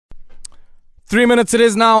3 minutes it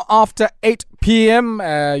is now after 8 p.m.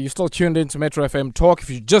 You're still tuned into Metro FM Talk. If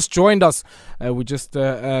you just joined us, we just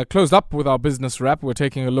closed up with our business wrap. We're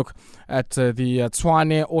taking a look at the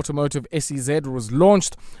Tshwane Automotive SEZ was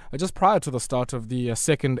launched just prior to the start of the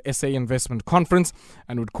second SA Investment Conference.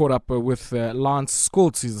 And we'd caught up with Lance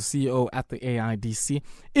Skoltz, he's the CEO at the AIDC.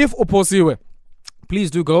 If Oposiwe, please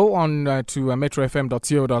do go on to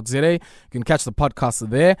metrofm.co.za. You can catch the podcast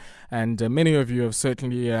there. And many of you have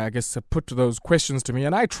certainly, put those questions to me.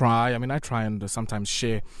 And I try and sometimes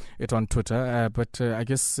share it on Twitter. But I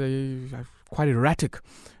guess I'm quite erratic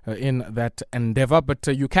in that endeavor. But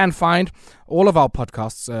you can find all of our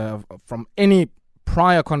podcasts from any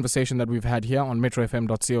prior conversation that we've had here on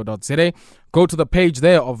metrofm.co.za. Go to the page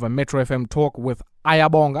there of Metro FM Talk with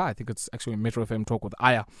Ayabonga. I think it's actually Metro FM Talk with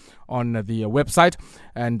Aya on the website,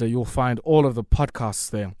 and you'll find all of the podcasts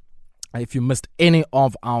there. If you missed any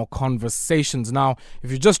of our conversations. Now, if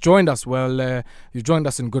you just joined us, you joined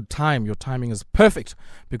us in good time. Your timing is perfect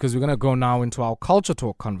because we're going to go now into our Culture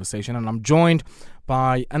Talk conversation, and I'm joined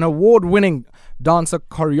by an award-winning dancer,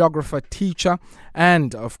 choreographer, teacher,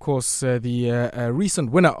 and, of course, the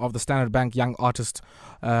recent winner of the Standard Bank Young Artist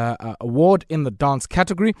Award in the dance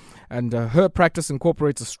category. And her practice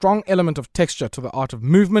incorporates a strong element of texture to the art of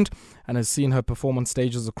movement and has seen her perform on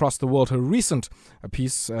stages across the world. Her recent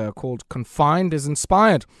piece called Confined is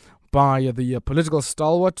inspired by the political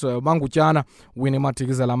stalwart, Mangutyana Winnie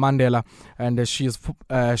Madikizela Mandela, and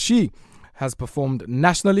she has performed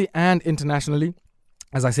nationally and internationally,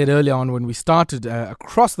 as I said earlier on when we started,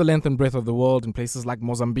 across the length and breadth of the world in places like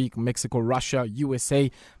Mozambique, Mexico, Russia,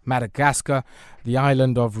 USA, Madagascar, the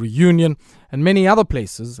island of Reunion, and many other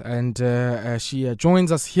places. And she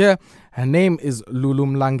joins us here. Her name is Lulu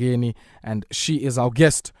Mlangeni, and she is our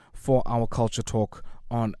guest for our Culture Talk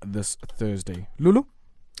on this Thursday. Lulu?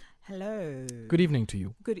 Hello. Good evening to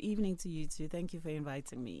you. Good evening to you too. Thank you for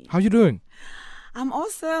inviting me. How are you doing? I'm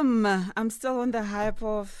awesome. I'm still on the hype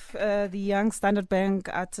of the Young Standard Bank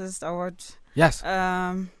Artist Award. Yes.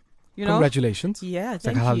 Congratulations. Yeah,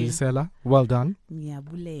 thank you. Well done. Yeah.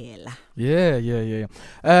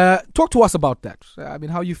 Talk to us about that.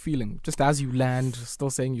 How are you feeling? Just as you land, still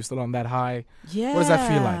saying you're still on that high. Yeah. What does that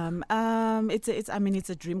feel like? It's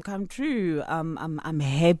a dream come true. I'm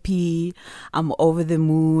happy. I'm over the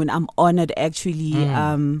moon. I'm honored actually.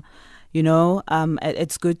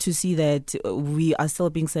 It's good to see that we are still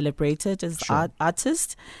being celebrated as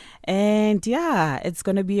artists. And yeah, it's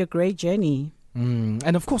going to be a great journey.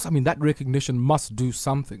 And of course, that recognition must do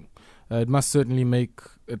something. It must certainly make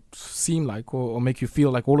it seem like or make you feel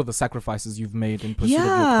like all of the sacrifices you've made in pursuit of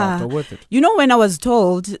your craft are worth it. When I was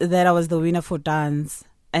told that I was the winner for dance,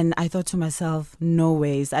 and I thought to myself, no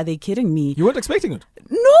ways, are they kidding me? You weren't expecting it?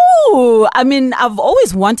 No. I've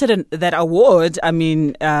always wanted that award.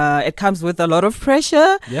 It comes with a lot of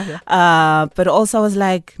pressure. Yeah. But also I was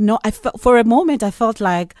like, no, for a moment I felt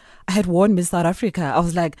like I had won Miss South Africa. I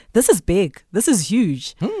was like, this is big. This is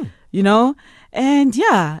huge. And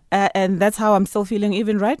yeah, and that's how I'm still feeling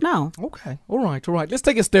even right now. Okay. All right. Let's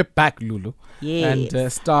take a step back, Lulu. Yes. And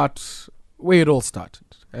start where it all started.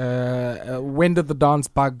 When did the dance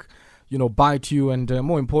bug, bite you, and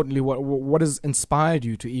more importantly, what has inspired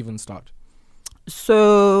you to even start?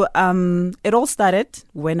 So it all started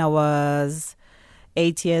when I was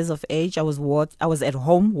 8 years of age. I was at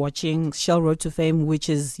home watching Shell Road to Fame, which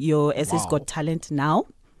is your SA's Got Talent now.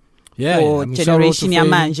 Yeah, Generation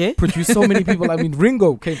Yamanje. Produced so many people.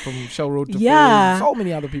 Ringo came from Shell Road to Fame. So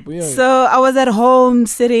many other people. Yeah. So I was at home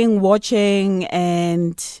sitting, watching,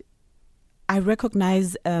 and I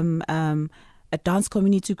recognized a dance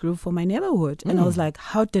community group for my neighborhood. And I was like,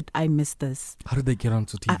 how did I miss this? How did they get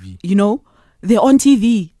onto TV? They're on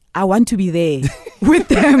TV. I want to be there with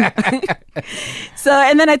them.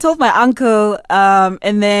 And then I told my uncle,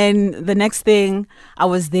 and then the next thing, I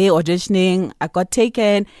was there auditioning. I got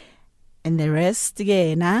taken. And the rest,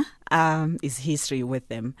 is history with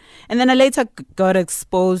them. And then I later got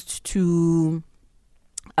exposed to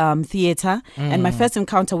theatre. And my first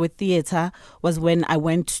encounter with theatre was when I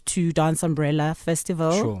went to Dance Umbrella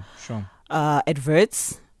Festival. Sure. At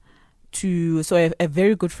Verts. So a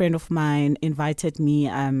very good friend of mine invited me,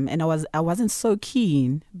 and I wasn't so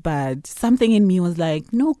keen, but something in me was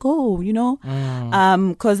like, no, go,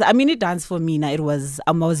 because it dance for me now.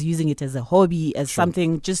 I was using it as a hobby, as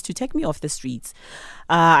something just to take me off the streets.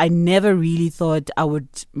 I never really thought I would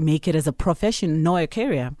make it as a profession, nor a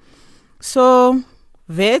career. So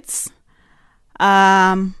Vets,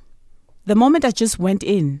 the moment I just went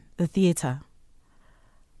in the theatre,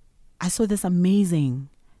 I saw this amazing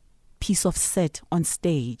piece of set on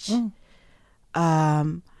stage.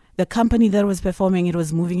 the company that was performing, it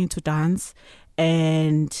was moving into dance,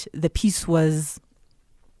 and the piece was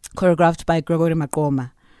choreographed by Gregory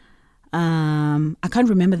Makoma. I can't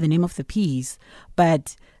remember the name of the piece,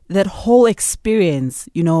 but that whole experience,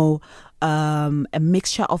 a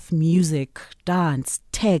mixture of music, dance,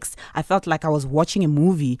 text. I felt like I was watching a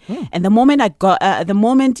movie. And the moment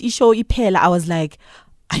Isho Ipela, I was like,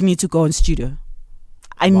 I need to go in studio.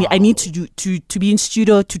 I need to be in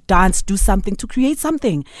studio, to dance, do something, to create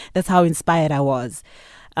something. That's how inspired I was.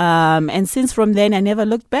 And since from then, I never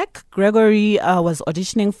looked back. Gregory was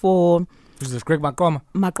auditioning for... Who's this? Greg Makoma?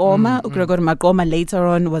 Gregory Makoma later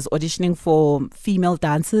on was auditioning for female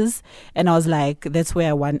dancers, and I was like, that's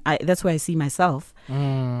where that's where I see myself.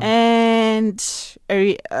 And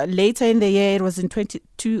later in the year, it was in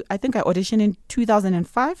 22. I think I auditioned in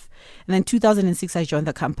 2005, and then 2006 I joined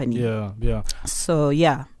the company. Yeah. So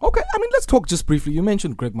yeah. Okay, I mean, let's talk just briefly. You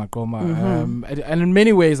mentioned Greg Makoma, and in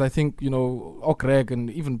many ways, I think Greg and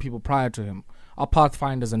even people prior to him are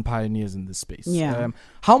pathfinders and pioneers in this space. Yeah.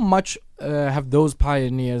 How much have those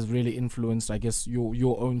pioneers really influenced, I guess,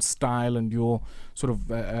 your own style and your sort of,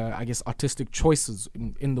 I guess, artistic choices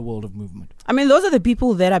in the world of movement? I mean, those are the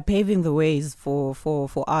people that are paving the ways for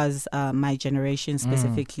us, my generation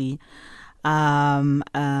specifically.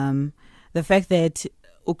 The fact that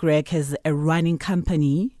Greg has a running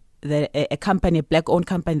company, a black-owned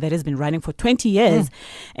company that has been running for 20 years,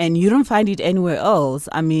 and you don't find it anywhere else.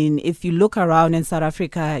 I mean, if you look around in South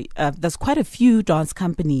Africa, there's quite a few dance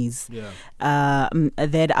companies that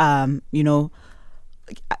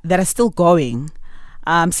that are still going,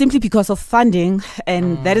 simply because of funding,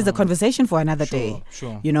 and that is a conversation for another day.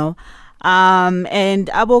 Sure. And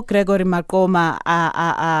Abo Gregory Makoma,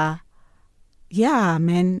 yeah,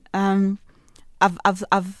 man.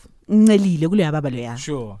 I've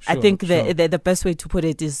Sure. I think the best way to put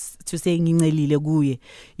it is to say I've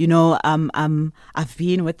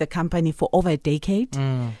been with the company for over a decade,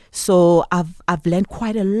 so I've learned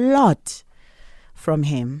quite a lot from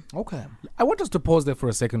him. Okay, I want us to pause there for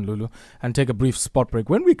a second, Lulu, and take a brief spot break.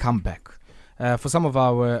 When we come back, for some of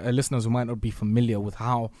our listeners who might not be familiar with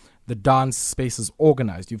how the dance space is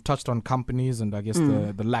organized, you've touched on companies and I guess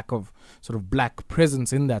the lack of sort of black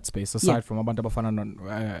presence in that space, aside from Abantu Bafana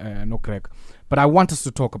no Krek. But I want us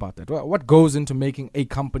to talk about that. What goes into making a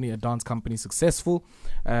dance company, successful?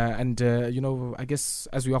 And I guess,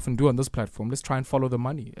 as we often do on this platform, let's try and follow the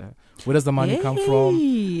money. Where does the money come from?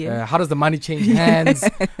 How does the money change hands?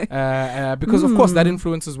 Because, of course, that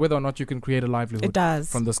influences whether or not you can create a livelihood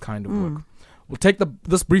from this kind of work. We'll take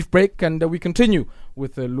this brief break and we continue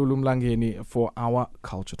with Lulu Mlangeni for our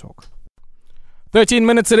Culture Talk. 13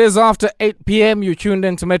 minutes it is after 8 p.m. You tuned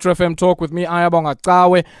in to Metro FM Talk with me, Ayabonga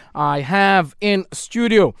Kawe. I have in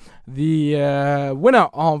studio the winner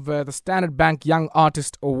of the Standard Bank Young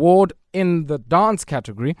Artist Award in the dance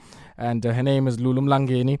category. And her name is Lulu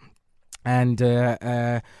Mlangeni. And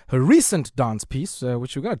her recent dance piece,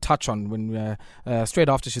 which we're going to touch on when straight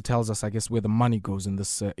after she tells us, I guess, where the money goes in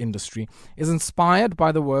this industry, is inspired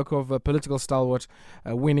by the work of political stalwart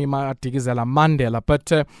Winnie Madikizela Mandela.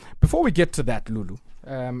 But before we get to that, Lulu,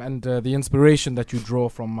 and the inspiration that you draw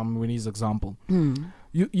from Winnie's example,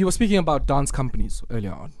 you were speaking about dance companies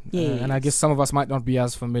earlier on. Yes. And I guess some of us might not be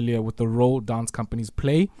as familiar with the role dance companies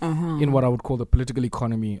play in what I would call the political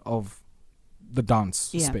economy of the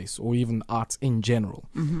dance space, or even arts in general.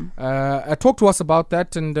 Talk to us about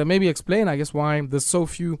that, and maybe explain, I guess, why there's so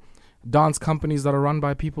few dance companies that are run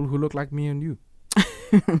by people who look like me and you.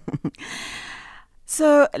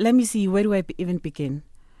 So let me see, where do I even begin?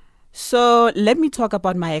 So let me talk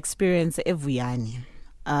about my experience at Vuyani,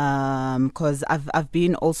 because I've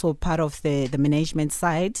been also part of the management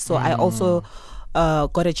side, so I also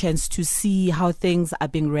got a chance to see how things are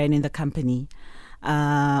being ran in the company.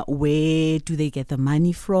 Where do they get the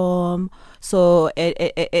money from? So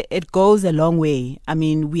it goes a long way. I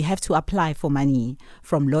mean, we have to apply for money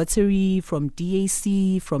from lottery, from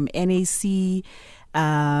DAC, from NAC,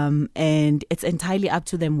 and it's entirely up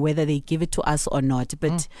to them whether they give it to us or not.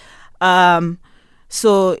 But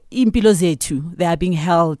so impilo zethu, they are being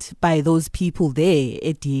held by those people there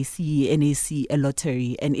at DAC, NAC, a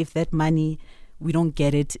lottery, and if that money we don't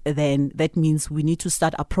get it, then that means we need to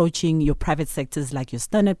start approaching your private sectors like your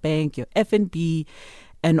Standard Bank, your FNB,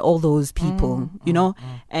 and all those people,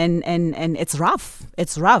 and it's rough.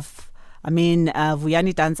 It's rough. I mean,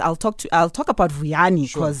 Vuyani dance. I'll talk about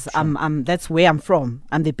Vuyani because that's where I'm from.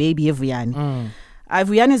 I'm the baby of Vuyani.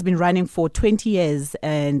 Vuyani has been running for 20 years,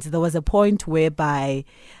 and there was a point whereby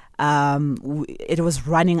it was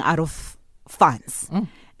running out of funds,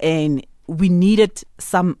 and we needed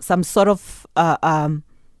some sort of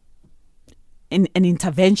an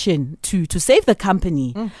intervention to save the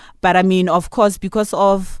company. But I mean, of course, because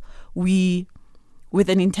of with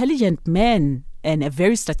an intelligent man and a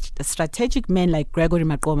very strategic man like Gregory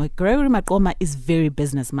Maqoma is very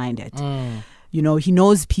business minded. You know, he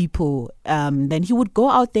knows people. Then he would go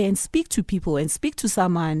out there and speak to people and speak to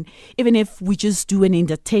someone, even if we just do an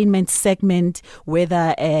entertainment segment,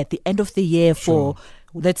 whether at the end of the year for,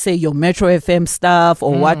 let's say, your Metro FM stuff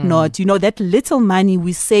or whatnot. You know, that little money,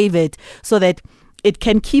 we save it so that it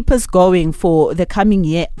can keep us going for the coming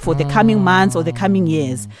year, for the coming months or the coming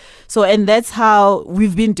years. So, and that's how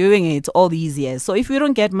we've been doing it all these years. So if we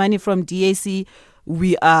don't get money from DAC,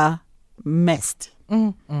 we are messed.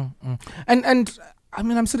 And I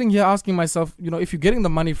mean, I'm sitting here asking myself, you know, if you're getting the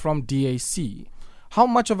money from DAC, how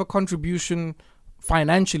much of a contribution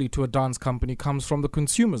financially to a dance company comes from the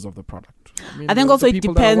consumers of the product? I mean, I think also it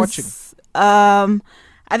depends.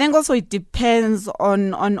 I think also it depends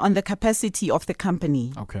on the capacity of the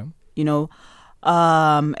company. Okay. You know,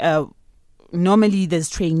 normally there's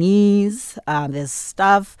trainees, there's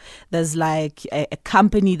staff, there's like a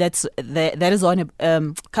company that is on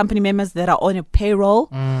company members that are on a payroll.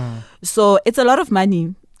 So it's a lot of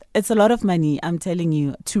money. It's a lot of money, I'm telling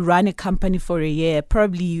you, to run a company for a year.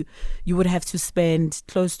 Probably you would have to spend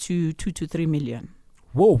close to 2 to 3 million.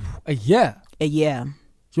 Whoa, a year? A year.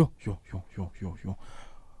 Yo.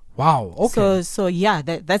 Wow. Okay. So yeah,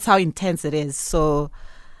 that's how intense it is. So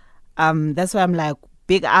that's why I'm like,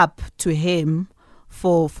 big up to him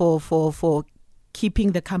for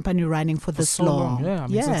keeping the company running for this so long. Yeah, I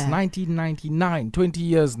mean, since 1999, 20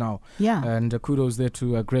 years now. Yeah. And kudos there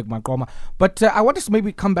to Greg Maqoma. But I want us to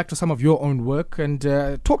maybe come back to some of your own work and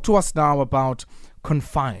talk to us now about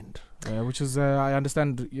Confined, which is, I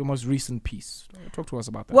understand, your most recent piece. Talk to us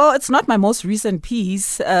about that. Well, it's not my most recent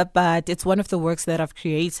piece, but it's one of the works that I've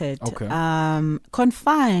created. Okay.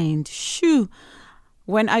 Confined, shoo.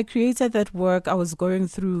 When I created that work, I was going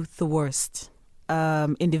through the worst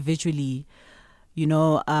individually, you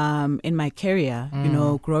know, in my career, you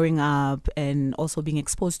know, growing up and also being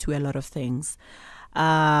exposed to a lot of things.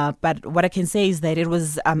 But what I can say is that it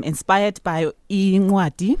was inspired by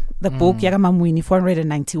Ingwati, the book Yagamamwini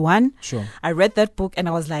 491. Sure. I read that book and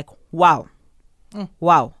I was like, wow,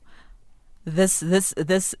 this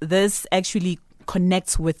actually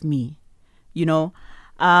connects with me, you know.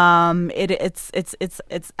 It's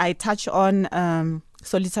I touch on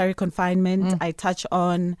solitary confinement. I touch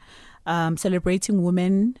on celebrating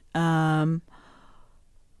women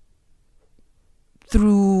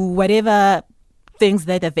through whatever things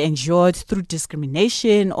that have endured through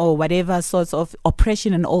discrimination or whatever sorts of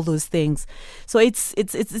oppression and all those things. So it's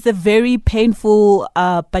a very painful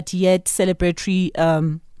but yet celebratory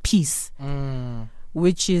piece,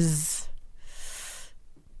 which is.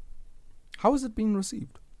 How is it being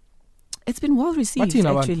received? It's been well received,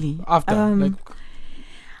 actually. After,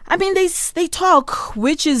 I mean, they talk,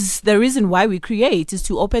 which is the reason why we create, is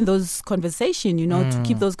to open those conversation, you know, to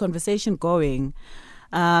keep those conversation going.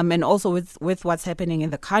 And also with what's happening in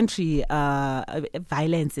the country,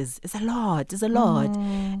 violence is a lot.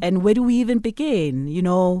 And where do we even begin, you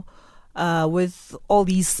know, with all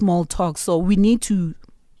these small talks? So we need to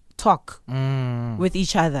talk with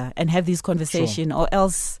each other and have these conversations, or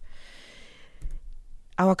else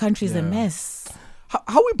our country is a mess.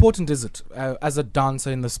 How important is it as a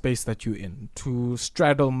dancer in the space that you're in to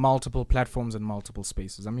straddle multiple platforms and multiple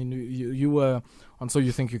spaces? I mean, you were on So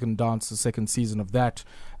You Think You Can Dance, the second season of that.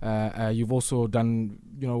 You've also done,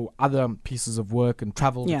 you know, other pieces of work and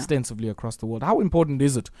traveled extensively across the world. How important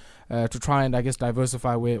is it to try and, I guess,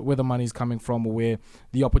 diversify where the money's coming from or where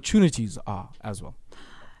the opportunities are as well?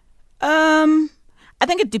 I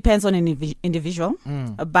think it depends on an individual,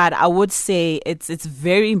 but I would say it's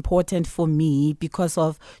very important for me because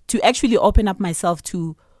of to actually open up myself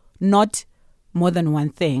to not more than one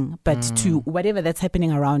thing, but to whatever that's happening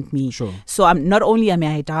around me. Sure. So I'm not only am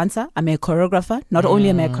I a dancer, I'm a choreographer. Not only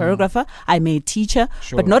am I a choreographer, I'm a teacher.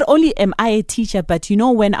 Sure. But not only am I a teacher, but you know,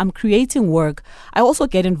 when I'm creating work, I also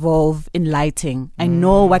get involved in lighting. I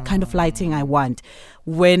know what kind of lighting I want.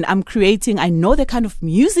 When I'm creating, I know the kind of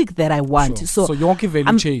music that I want. Sure. So you won't give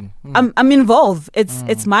value chain. I'm involved.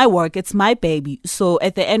 It's my work. It's my baby. So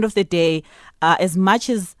at the end of the day, as much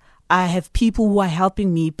as I have people who are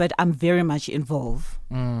helping me, but I'm very much involved.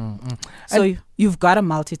 So you've got to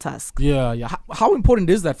multitask. Yeah. How important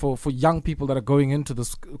is that for young people that are going into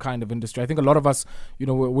this kind of industry? I think a lot of us, you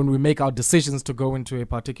know, when we make our decisions to go into a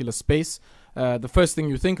particular space, the first thing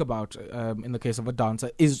you think about in the case of a dancer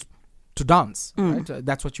is to dance, right?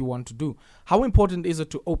 That's what you want to do. How important is it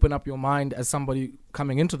to open up your mind as somebody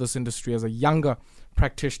coming into this industry as a younger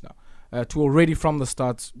practitioner to already from the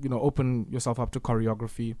start, open yourself up to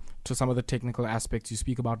choreography, to some of the technical aspects? You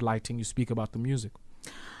speak about lighting, you speak about the music.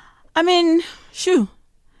 I mean,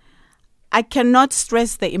 I cannot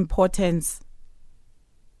stress the importance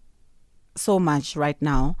so much right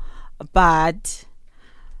now, but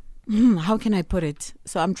how can I put it?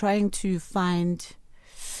 So I'm trying to find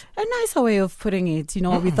a nicer way of putting it,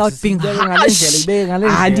 without being harsh.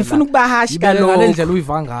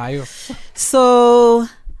 So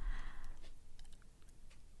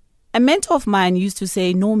a mentor of mine used to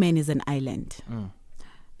say, no man is an island.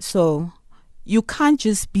 So you can't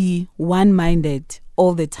just be one-minded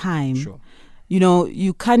all the time. Sure.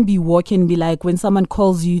 You can't be walking and be like, when someone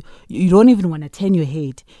calls you, you don't even want to turn your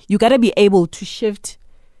head. You got to be able to shift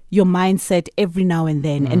your mindset every now and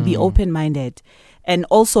then and be open-minded. And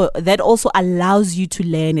also, that also allows you to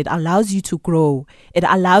learn. It allows you to grow. It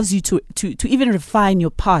allows you to even refine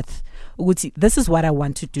your path. This is what I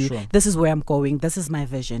want to do. Sure. This is where I'm going. This is my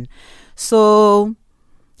vision. So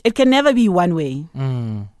it can never be one way.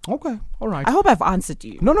 Okay, all right. I hope I've answered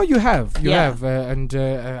you. No, you have. You have. And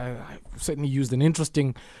I certainly used an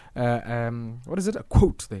interesting, what is it? A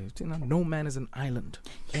quote there. No man is an island.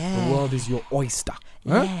 Yeah. The world is your oyster.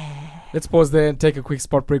 Yeah. Let's pause there and take a quick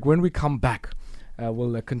spot break. When we come back,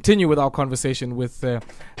 we'll continue with our conversation with the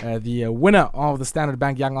winner of the Standard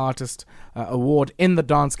Bank Young Artist Award in the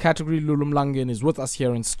dance category. Lulu Mlangeni is with us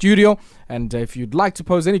here in studio. And if you'd like to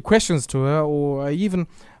pose any questions to her, or even,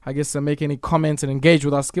 make any comments and engage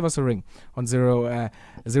with us, give us a ring on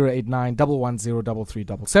 089 110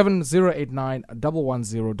 3377, 089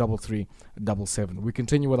 110 3377. We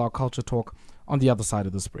continue with our culture talk on the other side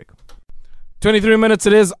of this break. 23 minutes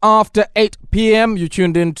it is after 8 p.m. You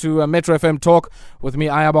tuned in to Metro FM Talk with me,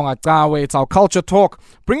 Ayabonga Tawe. It's our culture talk,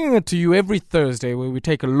 bringing it to you every Thursday, where we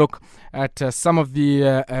take a look at some of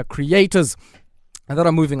the creators that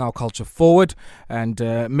are moving our culture forward, and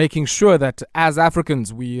making sure that as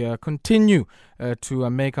Africans we continue to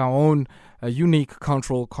make our own unique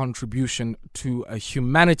cultural contribution to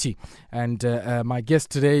humanity. And my guest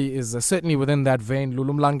today is certainly within that vein.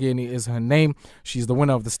 Lulu Mlangeni is her name. She's the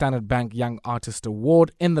winner of the Standard Bank Young Artist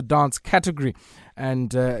Award in the dance category.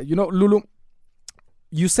 And Lulu,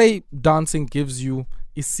 you say dancing gives you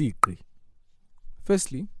isigqi.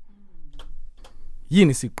 Firstly,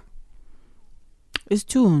 yini isigqi?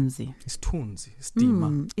 Isithunzi.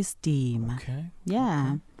 Istima. Istima. Okay.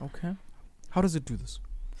 Yeah. Okay. How does it do this?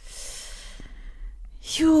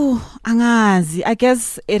 Angazi. I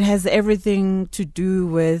guess it has everything to do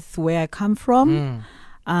with where I come from.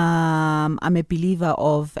 I'm a believer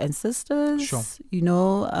of ancestors. Sure.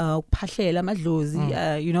 Phahlela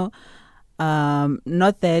madlozi.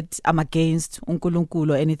 Not that I'm against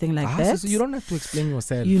uNkulunkulu or anything like that. So you don't have to explain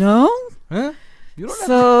yourself. Huh? You don't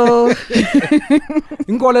So,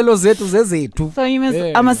 Inkolelo zethu zezethu. so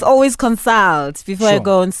I must always consult before I Sure.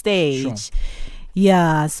 go on stage. Sure.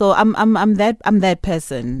 Yeah, so I'm that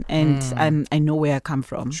person, and I know where I come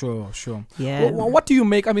from. Sure. Yeah. What do you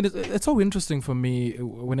make? I mean, it's so interesting for me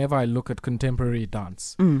whenever I look at contemporary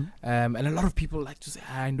dance. And a lot of people like to say,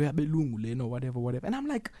 or whatever. And I'm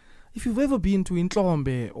like, if you've ever been to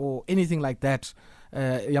Intlombe or anything like that,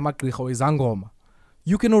 Yamagriha or Izangoma,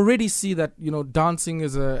 you can already see that, dancing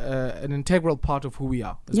is an integral part of who we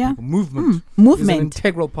are. As people. Movement is an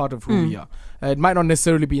integral part of who we are. It might not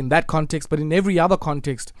necessarily be in that context, but in every other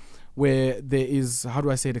context where there is,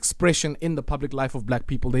 expression in the public life of black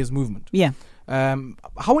people, there's movement. Yeah.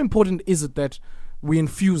 How important is it that we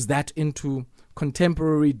infuse that into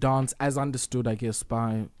contemporary dance as understood, I guess,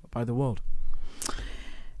 by the world?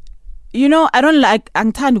 I don't like,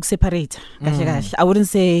 angithanda ukuseparate. I wouldn't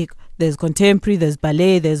say there's contemporary, there's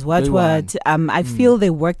ballet, there's what. I feel they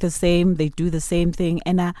work the same, they do the same thing.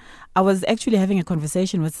 And I was actually having a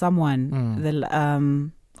conversation with someone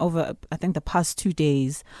over, I think, the past 2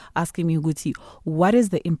 days, asking me, Guti, what is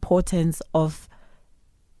the importance of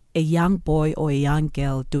a young boy or a young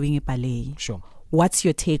girl doing a ballet? Sure. What's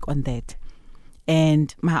your take on that?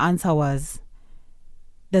 And my answer was,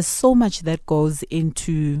 there's so much that goes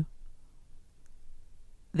into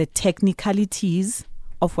the technicalities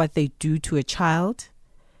of what they do to a child,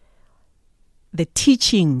 the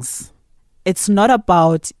teachings. It's not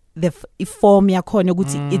about the form yakhona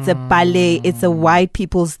ukuthi it's a ballet, it's a white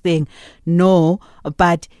people's thing. No,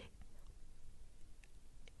 but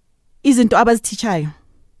izinto abazithichayo,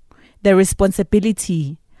 the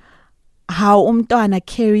responsibility, how umntwana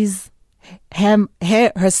carries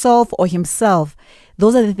herself or himself,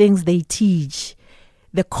 those are the things they teach.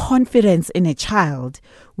 The confidence in a child,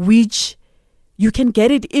 which you can get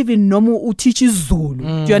it even nomu utichi Zulu.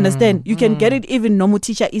 Do you understand? You can get it even nomu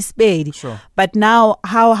teacher Ispedi. Sure. But now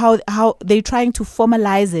how they're trying to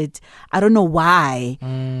formalize it. I don't know why.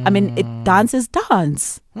 I mean, dance is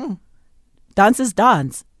dance. Dance is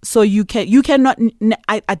dance. So you cannot.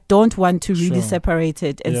 I don't want to really separate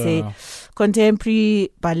it and say contemporary,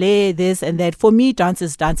 ballet, this and that. For me, dance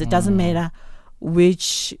is dance. It doesn't matter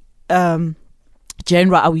which genre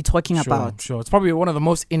are we talking about. Sure, it's probably one of the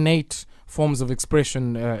most innate forms of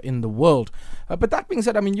expression in the world. But that being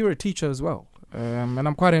said, I mean, you're a teacher as well, and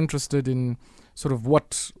I'm quite interested in sort of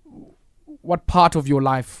what part of your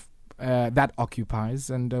life that occupies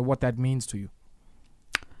and what that means to you.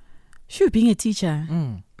 Sure, being a teacher,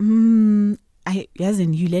 you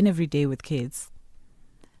learn every day with kids.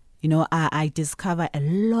 You know, I discover a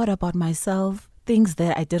lot about myself, things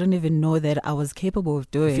that I didn't even know that I was capable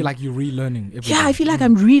of doing. I feel like you're relearning everything. Yeah, I feel like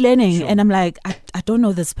I'm relearning, and I'm like, I don't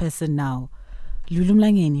know this person now. Lulu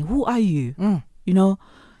Mlangeni, who are you? You know,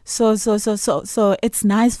 so it's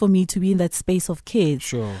nice for me to be in that space of kids.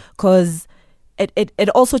 Sure, because it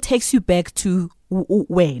also takes you back to who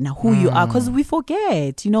you are, because we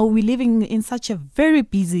forget. You know, we're living in such a very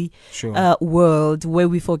busy world where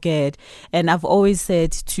we forget. And I've always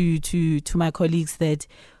said to my colleagues that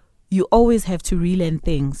you always have to relearn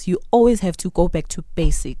things. You always have to go back to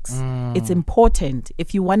basics. It's important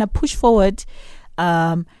if you want to push forward.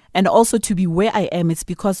 And also to be where I am, it's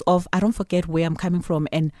because of I don't forget where I'm coming from,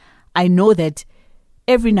 and I know that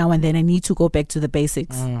every now and then I need to go back to the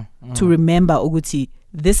basics to remember, Uguti,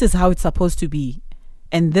 this is how it's supposed to be.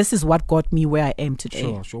 And this is what got me where I am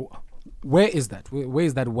today. Sure. Where is that? Where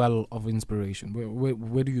is that well of inspiration?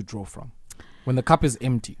 Where do you draw from? When the cup is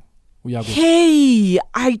empty,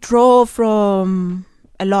 I draw from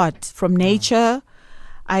a lot. From nature.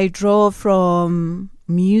 I draw from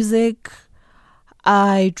music.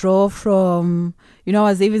 I draw from, I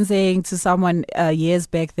was even saying to someone years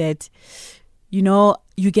back that,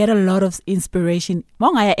 you get a lot of inspiration.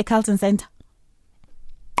 Mongaya Carlton Center.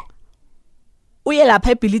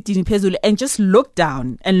 And just look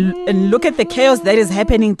down and look at the chaos that is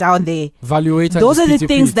happening down there. Those are the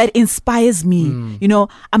things that inspires me.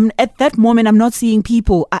 I'm at that moment, I'm not seeing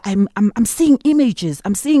people. I'm seeing images.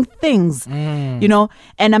 I'm seeing things. And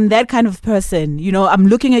I'm that kind of person. I'm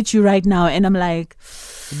looking at you right now and I'm like,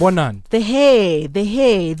 the hair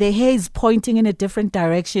is pointing in a different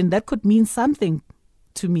direction. That could mean something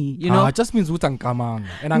to me, it just means utankamang.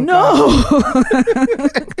 No.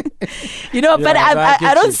 But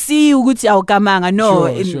I don't see uguti awkamang. I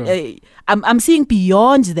know. Sure. I'm seeing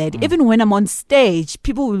beyond that. Even when I'm on stage,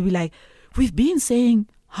 people will be like, "We've been saying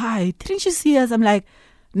hi. Didn't you see us?" I'm like,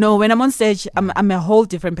 "No." When I'm on stage, I'm a whole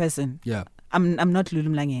different person. Yeah. I'm not Lulu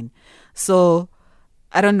Mlangeni. So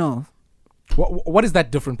I don't know. What is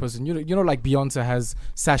that different person? Like Beyonce has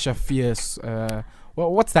Sasha Fierce.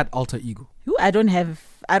 What's that alter ego? I don't have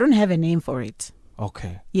a name for it.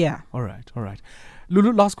 Okay. Yeah. All right.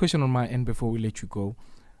 Lulu, last question on my end before we let you go.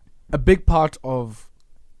 A big part of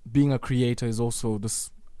being a creator is also this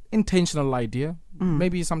intentional idea,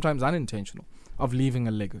 maybe sometimes unintentional, of leaving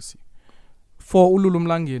a legacy. For Lulu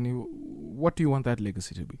Mlangeni, what do you want that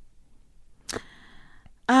legacy to be?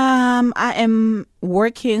 I am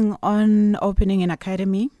working on opening an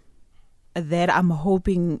academy that I'm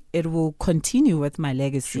hoping it will continue with my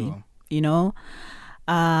legacy. Sure.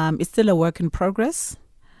 It's still a work in progress,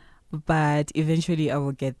 but eventually I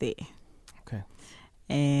will get there. Okay.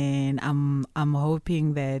 And I'm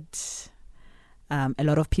hoping that a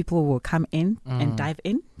lot of people will come in and dive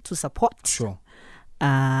in to support. Sure.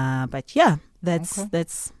 But yeah, that's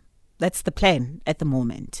the plan at the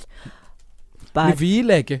moment. But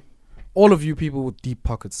all of you people with deep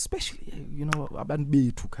pockets, especially,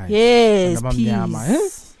 yes,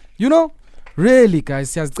 peace. Really,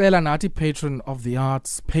 guys, siyazicela nathi patron of the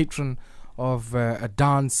arts, patron of a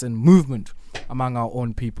dance and movement among our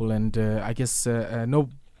own people, and I guess no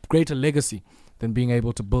greater legacy than being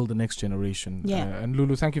able to build the next generation. Yeah. And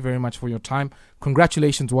Lulu, thank you very much for your time.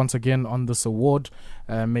 Congratulations once again on this award.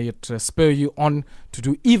 May it spur you on to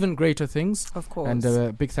do even greater things. Of course. And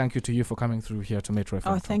a big thank you to you for coming through here to Metro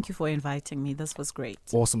FM. Oh, thank you for inviting me. This was great.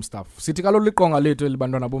 Awesome stuff. So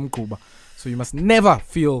you must never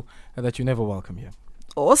feel that you're never welcome here.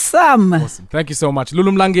 Awesome. Thank you so much.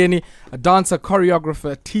 Lulu Mlangeni, a dancer,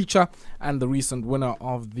 choreographer, teacher, and the recent winner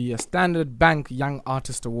of the Standard Bank Young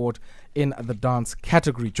Artist Award in the dance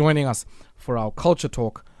category, joining us for our Culture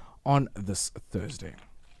Talk on this Thursday.